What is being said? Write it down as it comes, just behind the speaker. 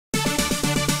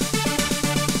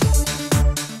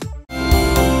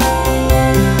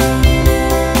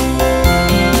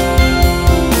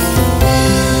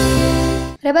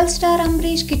Rebel star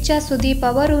Ambareesh Kichcha Sudeep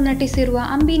ಅವರು ನಟಿಸಿರುವ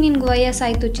ಅಂಬಿ ನಿನ್ಗೆ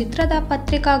ವಯಸ್ಸಾಯ್ತು ಚಿತ್ರದ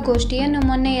ಪತ್ರಿಕಾಗೋಷ್ಠಿಯನ್ನು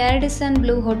ಮೊನ್ನೆ ರ್ಯಾಡಿಸನ್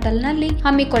ಬ್ಲೂ ಹೋಟೆಲ್ನಲ್ಲಿ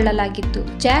ಹಮ್ಮಿಕೊಳ್ಳಲಾಗಿತ್ತು.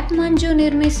 ಜಾಕ್ ಮಂಜು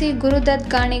ನಿರ್ಮಿಸಿ ಗುರುದತ್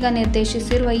ಗಾಣಿಗ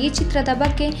ನಿರ್ದೇಶಿಸಿರುವ ಈ ಚಿತ್ರದ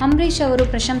ಬಗ್ಗೆ ಅಂಬರೀಶ್ ಅವರು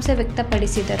ಪ್ರಶಂಸೆ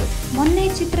ವ್ಯಕ್ತಪಡಿಸಿದರು. ಮೊನ್ನೆ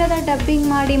ಚಿತ್ರದ ಡಬ್ಬಿಂಗ್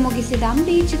ಮಾಡಿ ಮುಗಿಸಿದ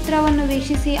ಅಂಬಿ ಚಿತ್ರವನ್ನು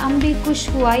ವೀಕ್ಷಿಸಿ ಅಂಬಿ ಖುಷ್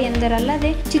ಹುವಾ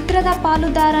ಎಂದರಲ್ಲದೆ ಚಿತ್ರದ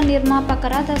ಪಾಲುದಾರ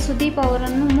ನಿರ್ಮಾಪಕರಾದ ಸುದೀಪ್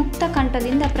ಅವರನ್ನು ಮುಕ್ತ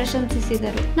ಕಂಠದಿಂದ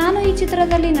ಪ್ರಶಂಸಿಸಿದರು. ನಾನು ಈ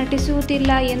ಚಿತ್ರದಲ್ಲಿ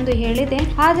ನಟಿಸುವುದಿಲ್ಲ ಎಂದು ಹೇಳಿದೆ,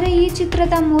 ಆದರೆ ಈ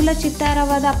ಚಿತ್ರದ ಮೂಲ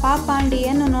ಚಿತ್ತಾರವಾದ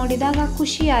ಪಾಪಾಂಡಿಯನ್ನು ನೋಡಿದಾಗ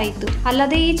ಖುಷಿಯಾಯಿತು.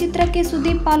 ಅಲ್ಲದೆ ಈ ಚಿತ್ರಕ್ಕೆ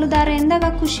ಸುದೀಪ್ ಪಾಲುದಾರ ಎಂದಾಗ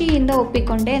ಖುಷಿಯಿಂದ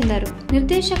ಒಪ್ಪಿಕೊಂಡೆ ಎಂದರು.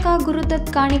 ನಿರ್ದೇಶಕ ಗುರುದತ್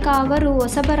ಗಾಣಿಗ ಅವರು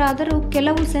ಹೊಸಬರಾದರೂ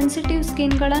ಕೆಲವು ಸೆನ್ಸಿಟಿವ್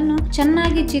ಸೀನ್ಗಳನ್ನು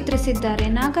ಚೆನ್ನಾಗಿ ಚಿತ್ರಿಸಿದ್ದಾರೆ.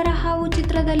 ನಾಗರಹಾವು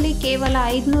ಚಿತ್ರದಲ್ಲಿ ಕೇವಲ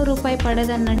 500 ರೂಪಾಯಿ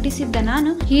ಪಡೆದ ನಟಿಸಿದ್ದ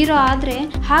ನಾನು ಹೀರೋ ಆದ್ರೆ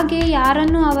ಹಾಗೆ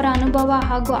ಯಾರನ್ನು ಅವರ ಅನುಭವ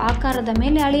ಹಾಗೂ ಆಕಾರದ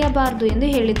ಮೇಲೆ ಅಳೆಯಬಾರದು ಎಂದು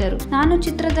ಹೇಳಿದರು. ನಾನು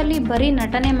ಚಿತ್ರದಲ್ಲಿ ಬರೀ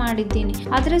ನಟನೆ ಮಾಡಿದ್ದೀನಿ,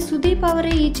 ಆದರೆ ಸುದೀಪ್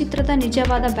ಅವರೇ ಈ ಚಿತ್ರದ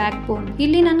ನಿಜವಾದ ಬ್ಯಾಕ್ ಬೋನ್.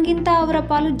 ಇಲ್ಲಿ ನನ್ಗಿಂತ ಅವರ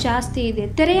ಪಾಲು ಜಾಸ್ತಿ ಇದೆ.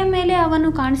 ತೆರೆಯ ಮೇಲೆ ಅವನು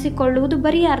ಕಾಣಿಸಿಕೊಳ್ಳುವುದು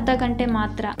ಬರೀ ಅರ್ಧ ಗಂಟೆ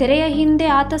ಮಾತ್ರ. ತೆರೆಯ ಹಿಂದೆ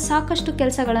ಆತ ಸಾಕಷ್ಟು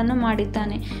ಕೆಲಸಗಳನ್ನು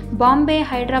ಮಾಡಿದ್ದಾನೆ. ಬಾಂಬೆ,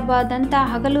 ಹೈದರಾಬಾದ್ ಅಂತ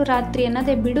ಹಗಲು ರಾತ್ರಿ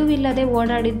ಎನ್ನದೆ ಬಿಡುವಿಲ್ಲದೆ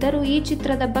ಓಡಾಡಿದ್ದರೂ ಈ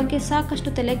ಚಿತ್ರದ ಬಗ್ಗೆ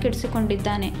ಸಾಕಷ್ಟು ತಲೆ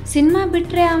ಕೆಡಿಸಿಕೊಂಡಿದ್ದಾನೆ. ಸಿನಿಮಾ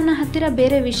ಬಿಟ್ರೆ ಅವನ ಹತ್ತಿರ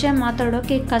ಬೇರೆ ವಿಷಯ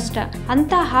ಮಾತಾಡೋಕೆ ಕಷ್ಟ.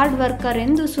 ಅಂತ ಹಾರ್ಡ್ ವರ್ಕರ್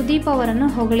ಎಂದು ಸುದೀಪ್ ಅವರನ್ನು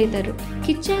ಹೊಗಳಿದರು.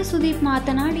 ಕಿಚ್ಚ ಸುದೀಪ್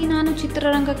ಮಾತನಾಡಿ, ನಾನು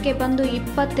ಚಿತ್ರರಂಗಕ್ಕೆ ಬಂದು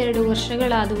 22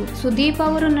 ವರ್ಷಗಳಾದವು. ಸುದೀಪ್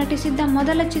ಅವರು ನಟಿಸಿದ್ದ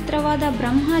ಮೊದಲ ಚಿತ್ರವಾದ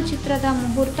ಬ್ರಹ್ಮ ಚಿತ್ರದ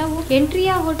ಮುಹೂರ್ತವು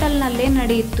ಎಂಟ್ರಿಯಾ ಹೋಟೆಲ್ನಲ್ಲೇ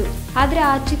ನಡೆಯಿತು. ಆದ್ರೆ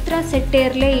ಆ ಚಿತ್ರ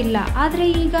ಸೆಟ್ಟೇರ್ಲೇ ಇಲ್ಲ. ಆದ್ರೆ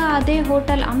ಈಗ ಅದೇ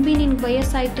ಹೋಟೆಲ್ ಅಂಬಿ ನಿನ್ಗೆ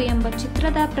ವಯಸ್ಸಾಯ್ತು ಎಂಬ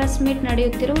ಚಿತ್ರದ ಪ್ರೆಸ್ ಮೀಟ್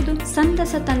ನಡೆಯುತ್ತಿರುವುದು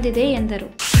ಸಂತಸ ತಂದಿದೆ ಎಂದರು.